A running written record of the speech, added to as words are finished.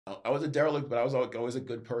I was a derelict, but I was always a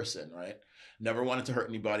good person, right? Never wanted to hurt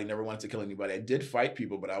anybody, never wanted to kill anybody. I did fight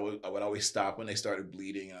people, but I would always stop when they started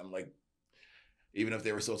bleeding. And I'm like, even if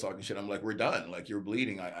they were still talking shit, I'm like, we're done. Like, you're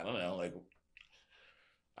bleeding. I don't know. Like,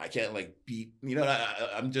 I can't like beat,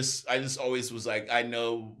 I just always was like, I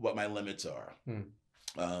know what my limits are. Hmm.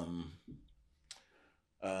 Um,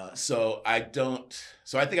 so I don't,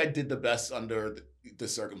 so I think I did the best under the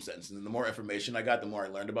circumstances. And the more information I got, the more I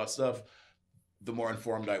learned about stuff, the more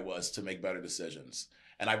informed I was to make better decisions.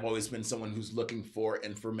 And I've always been someone who's looking for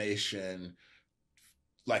information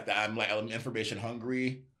like that. I'm information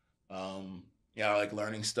hungry. Yeah, I like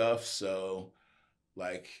learning stuff. So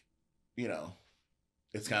like, you know,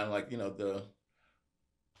 it's kind of like,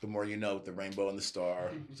 the more you know, the rainbow and the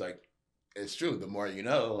star. It's like, it's true. The more you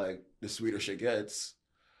know, like the sweeter shit gets,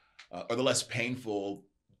 or the less painful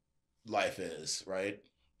life is, right?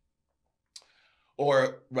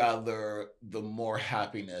 Or rather, the more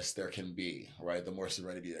happiness there can be, right? The more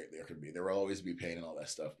serenity there can be. There will always be pain and all that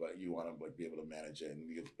stuff, but you want to like be able to manage it, and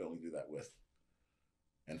you can only do that with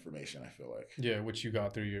information. I feel like, Yeah, which you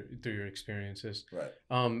got through your experiences. right?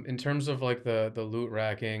 In terms of like the loot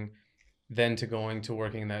racking, then to going to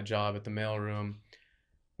working that job at the mailroom,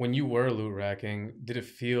 when you were loot racking, did it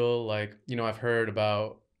feel like, I've heard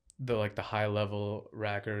about the high level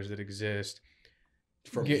rackers that exist,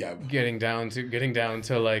 From yeah, getting down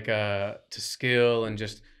to like to skill and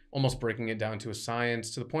just almost breaking it down to a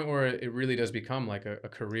science to the point where it really does become like a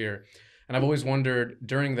career. And I've always wondered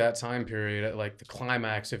during that time period, at like the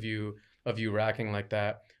climax of you racking like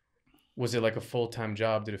that, was it like a full-time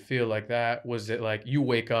job? Did it feel like that? Was it like you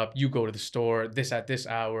wake up, you go to the store, this at this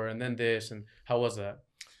hour, and then this, and how was that?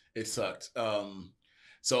 it sucked.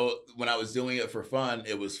 So when I was doing it for fun,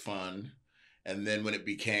 it was fun. And then when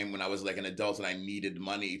I was like an adult and I needed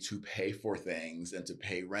money to pay for things and to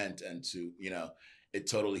pay rent and to, it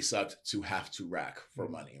totally sucked to have to rack for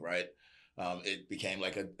money, right? It became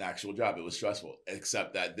like an actual job. It was stressful,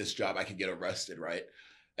 except that this job I could get arrested, right?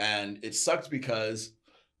 And it sucked because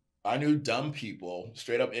I knew dumb people,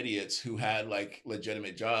 straight up idiots who had like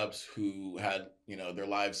legitimate jobs, who had, their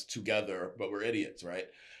lives together, but were idiots, right?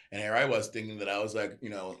 And here I was thinking that I was like,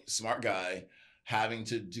 smart guy having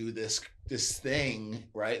to do this thing,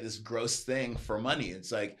 right? This gross thing for money.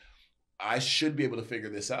 It's like I should be able to figure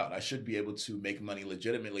this out. I should be able to make money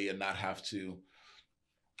legitimately and not have to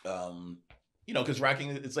um because racking,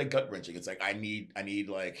 it's like gut wrenching. It's like I need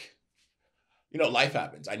like, life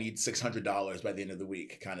happens. I need $600 by the end of the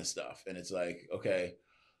week, kind of stuff. And it's like, okay.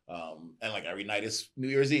 And like every night is New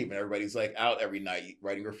Year's Eve, and everybody's like out every night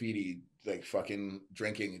writing graffiti, like fucking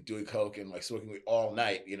drinking, doing coke, and like smoking weed all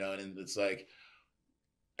night, and it's like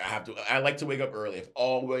I like to wake up early. I've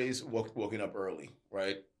always woken up early,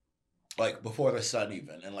 right? Like before the sun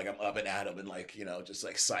even, and like I'm up and at 'em and like just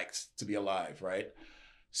like psyched to be alive, right?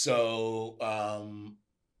 So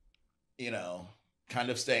you know, kind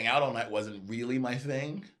of staying out all night wasn't really my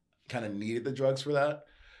thing. Kind of needed the drugs for that.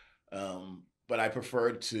 But I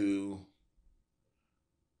preferred to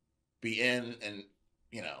be in and,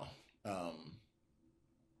 you know, um,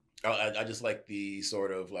 I just like the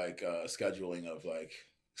sort of like scheduling of like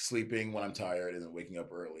sleeping when I'm tired and then waking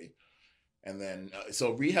up early. And then,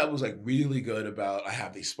 so rehab was like really good about I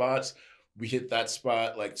have these spots. We hit that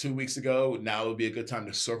spot like 2 weeks ago. Now would be a good time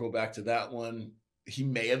to circle back to that one. He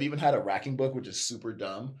may have even had a racking book, which is super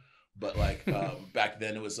dumb. But like back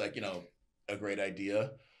then, it was like, a great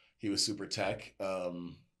idea. He was super tech. But,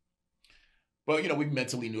 we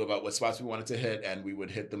mentally knew about what spots we wanted to hit, and we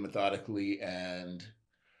would hit them methodically. And,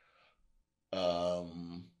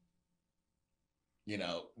 um, you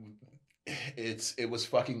know, it was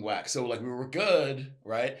fucking whack. So like we were good,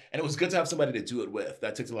 right? And it was good to have somebody to do it with.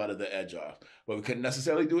 That takes a lot of the edge off. But we couldn't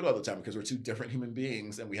necessarily do it all the time because we're two different human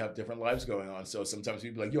beings and we have different lives going on. So sometimes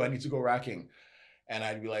we'd be like, yo, I need to go racking. And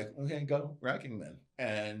I'd be like, okay, go racking then.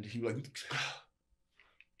 And he'd be like,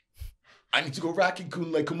 I need to go racking,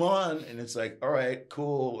 Kun. Like, come on. And it's like, all right,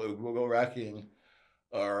 cool. We'll go racking.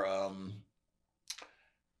 Or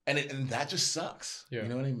and that just sucks. Yeah. You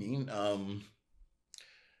know what I mean? I'm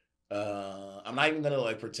not even gonna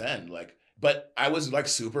like pretend like, but I was like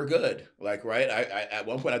super good. Like, right? I at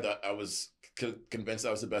one point I thought I was convinced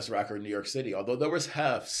I was the best rocker in New York City. Although there was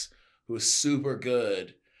Hefs who was super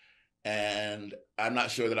good, and I'm not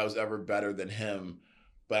sure that I was ever better than him.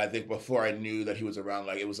 But I think before I knew that he was around,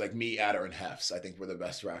 like it was like me, Adder, and Hefs. I think were the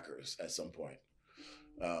best rackers at some point.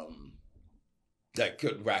 Um, that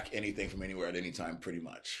could rack anything from anywhere at any time, pretty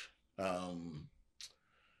much.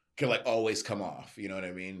 Can like always come off. You know what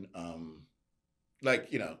I mean? Like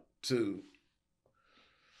to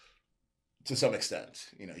some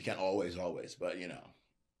extent. You can't always, but.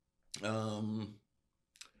 Um,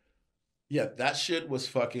 yeah, that shit was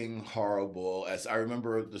fucking horrible. As I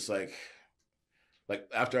remember, just like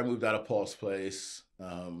after I moved out of Paul's place,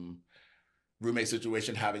 roommate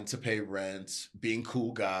situation, having to pay rent, being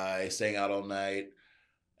cool guy, staying out all night,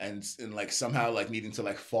 and like somehow like needing to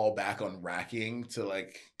like fall back on racking to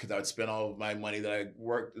like because I would spend all of my money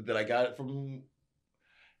that I got from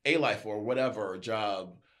a life or whatever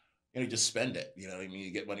job. You just spend it. You know what I mean?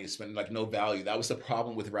 You get money to spend, like no value. That was the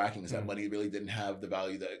problem with racking, is that Mm. money really didn't have the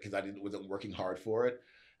value that because wasn't working hard for it.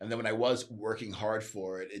 And then when I was working hard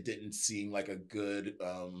for it, it didn't seem like a good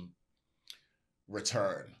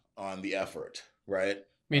return on the effort, right?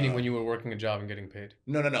 Meaning when you were working a job and getting paid.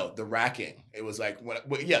 No, no, no. The racking. It was like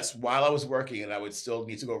yes, while I was working and I would still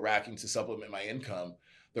need to go racking to supplement my income,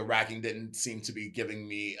 the racking didn't seem to be giving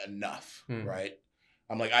me enough, Mm. right?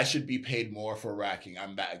 I'm like, I should be paid more for racking.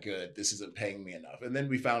 I'm that good. This isn't paying me enough. And then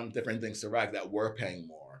we found different things to rack that were paying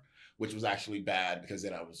more, which was actually bad because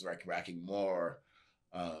then I was like racking more.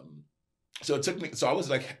 Um, so it took me. So I was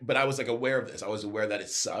like, but I was like aware of this. I was aware that it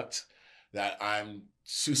sucked, that I'm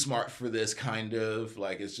too smart for this kind of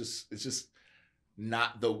like it's just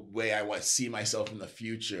not the way I want to see myself in the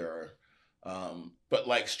future. But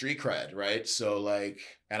like street cred, right? So like,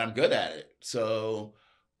 and I'm good at it. So,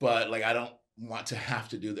 but like, I don't want to have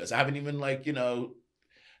to do this. I haven't even like, I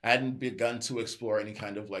hadn't begun to explore any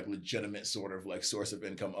kind of like legitimate sort of like source of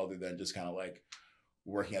income other than just kind of like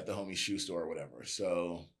working at the homie shoe store or whatever.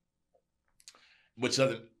 So, which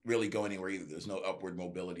doesn't really go anywhere either. There's no upward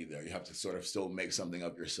mobility there. You have to sort of still make something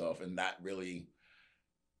of yourself. And that really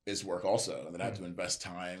is work also that I have Mm. to invest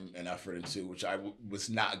time and effort into, which was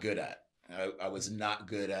not good at. I was not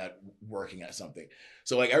good at working at something.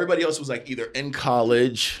 So like everybody else was like either in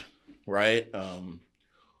college, right?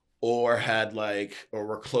 Or had like, or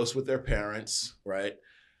were close with their parents, right?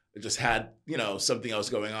 It just had, something else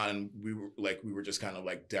going on. And we were just kind of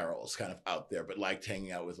like Daryl's kind of out there, but liked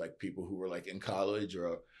hanging out with like people who were like in college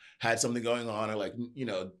or had something going on or like,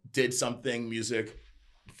 did something, music,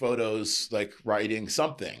 photos, like writing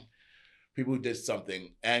something, people who did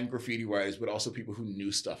something, and graffiti writers, but also people who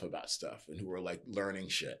knew stuff about stuff and who were like learning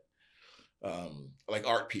shit, like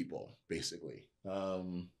art people basically.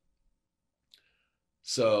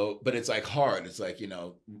 So but it's like hard, it's like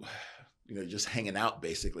just hanging out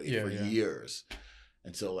basically Yeah, for yeah. years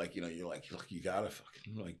until like you're like, look, you gotta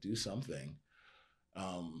fucking like do something.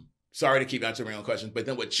 Sorry to keep answering my own questions, but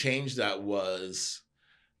then what changed that was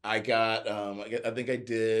I got I think I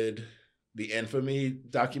did the Infamy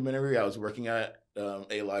documentary. I was working at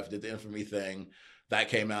A Life, did the Infamy thing. That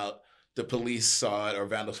came out. The police saw it, or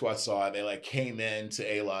Vandal Squad saw it. They like came into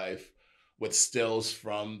A Life with stills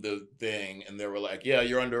from the thing, and they were like, "Yeah,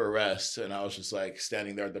 you're under arrest." And I was just like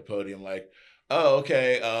standing there at the podium, like, "Oh,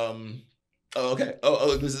 okay. Oh, okay.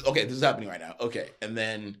 Oh, this is okay. This is happening right now. Okay." And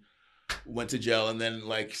then went to jail, and then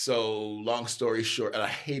like, so long story short, and I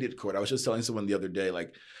hated court. I was just telling someone the other day,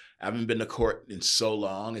 like, I haven't been to court in so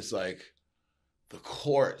long. It's like the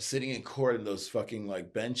court, sitting in court in those fucking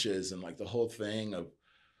like benches and like the whole thing of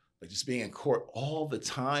like just being in court all the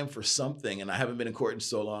time for something. And I haven't been in court in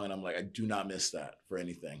so long. And I'm like, I do not miss that for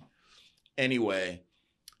anything. Anyway,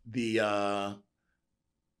 the I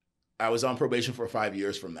was on probation for 5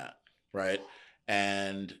 years from that, right?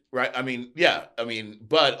 And right, I mean, yeah, I mean,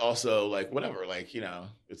 but also like whatever, like,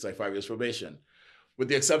 it's like 5 years probation. With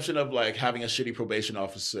the exception of like having a shitty probation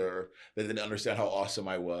officer that didn't understand how awesome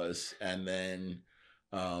I was, and then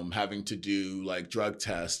having to do like drug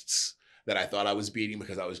tests that I thought I was beating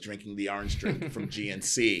because I was drinking the orange drink from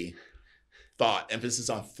GNC. Thought, emphasis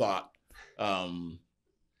on thought. I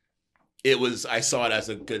saw it as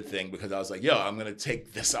a good thing because I was like, yo, I'm gonna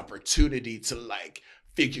take this opportunity to like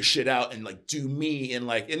figure shit out and like do me, and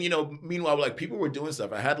like, and meanwhile, like people were doing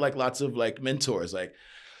stuff. I had like lots of like mentors, like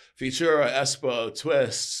Futura, Espo,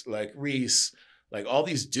 Twist, like Reese, like all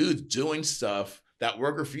these dudes doing stuff that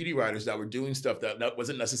were graffiti writers that were doing stuff that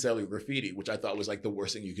wasn't necessarily graffiti, which I thought was like the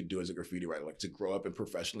worst thing you could do as a graffiti writer, like to grow up and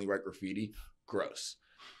professionally write graffiti. Gross.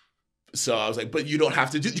 So I was like, but you don't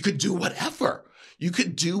have to do, you could do whatever. You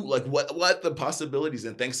could do like what the possibilities.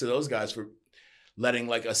 And thanks to those guys for letting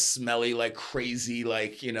like a smelly, like crazy,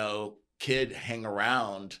 like, kid hang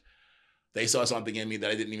around. They saw something in me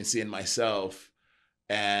that I didn't even see in myself.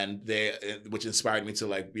 And which inspired me to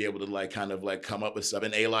like be able to like kind of like come up with stuff.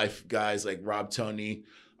 And A Life guys like Rob, Tony,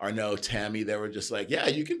 Arnaud, Tammy, they were just like, yeah,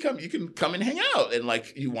 you can come and hang out. And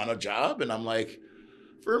like, you want a job? And I'm like,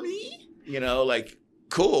 for me, like,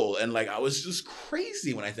 cool. And like, I was just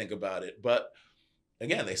crazy when I think about it. But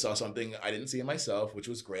again, they saw something I didn't see in myself, which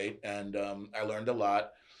was great. And I learned a lot.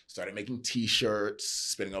 started making t-shirts,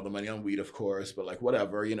 spending all the money on weed, of course, but like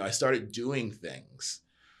whatever, I started doing things.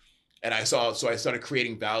 And I started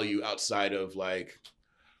creating value outside of like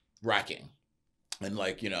racking and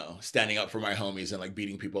like, standing up for my homies and like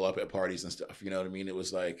beating people up at parties and stuff. You know what I mean? It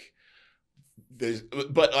was like,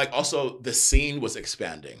 but like also the scene was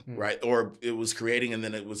expanding, right? Or it was creating, and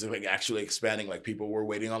then it was like actually expanding. Like people were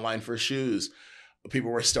waiting online for shoes.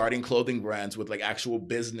 People were starting clothing brands with like actual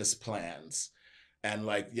business plans. And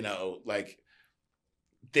like, like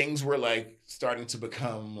things were like starting to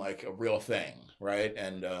become like a real thing, right?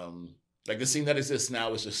 And like the scene that exists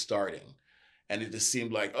now is just starting. And it just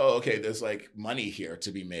seemed like, oh, okay, there's like money here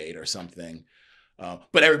to be made or something.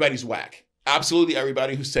 But everybody's whack. Absolutely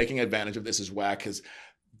everybody who's taking advantage of this is whack, because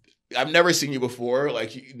I've never seen you before.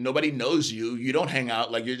 Like nobody knows you. You don't hang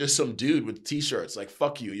out. Like you're just some dude with t-shirts. Like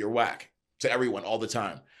fuck you. You're whack to everyone all the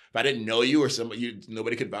time. If I didn't know you or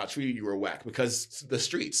nobody could vouch for you, you were whack, because the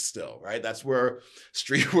streets still, right? That's where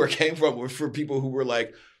streetwear came from. Were for people who were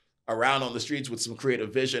like around on the streets with some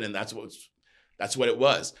creative vision, and that's what it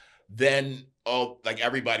was. Then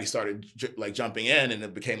everybody started like jumping in, and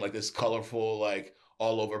it became like this colorful, like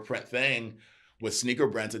all over print thing with sneaker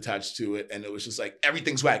brands attached to it. And it was just like,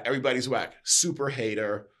 everything's whack. Everybody's whack. Super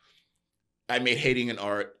hater. I made hating an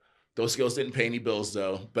art. Those skills didn't pay any bills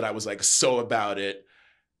though, but I was like so about it.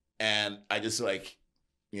 And I just like,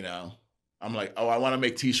 I'm like, oh, I want to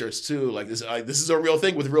make t-shirts too. Like this is a real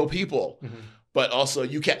thing with real people. Mm-hmm. But also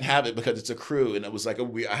you can't have it because it's a crew. And it was like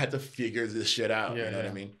I had to figure this shit out. You know what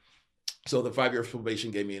I mean? So the 5-year probation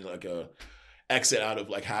gave me like a exit out of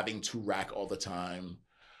like having to rack all the time.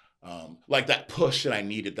 Like that push that I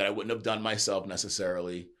needed that I wouldn't have done myself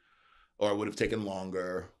necessarily, or it would have taken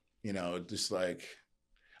longer, just like,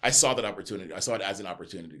 I saw that opportunity. I saw it as an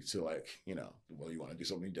opportunity to like, well, you want to do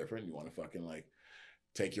something different. You want to fucking like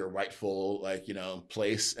take your rightful, like,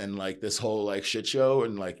 place and like this whole like shit show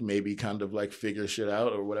and like maybe kind of like figure shit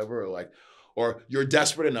out or whatever, or you're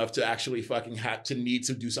desperate enough to actually fucking have to need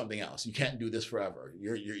to do something else. You can't do this forever.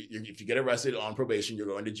 You're if you get arrested on probation, you're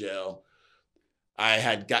going to jail. I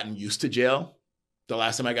had gotten used to jail. The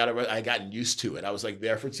last time I got arrested, I had gotten used to it. I was like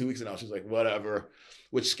there for 2 weeks and I was just like, whatever,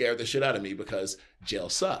 which scared the shit out of me because jail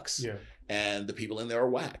sucks. Yeah. And the people in there are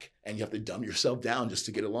whack and you have to dumb yourself down just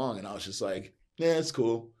to get along. And I was just like, yeah, it's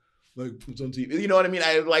cool. Like it's on TV. You know what I mean?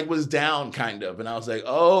 I like was down kind of. And I was like,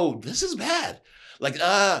 oh, this is bad.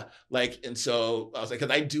 And so I was like,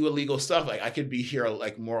 cause I do illegal stuff. Like I could be here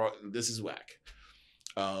like more, this is whack.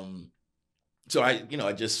 So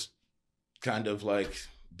I just kind of like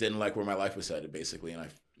didn't like where my life was headed basically. And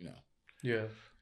yeah.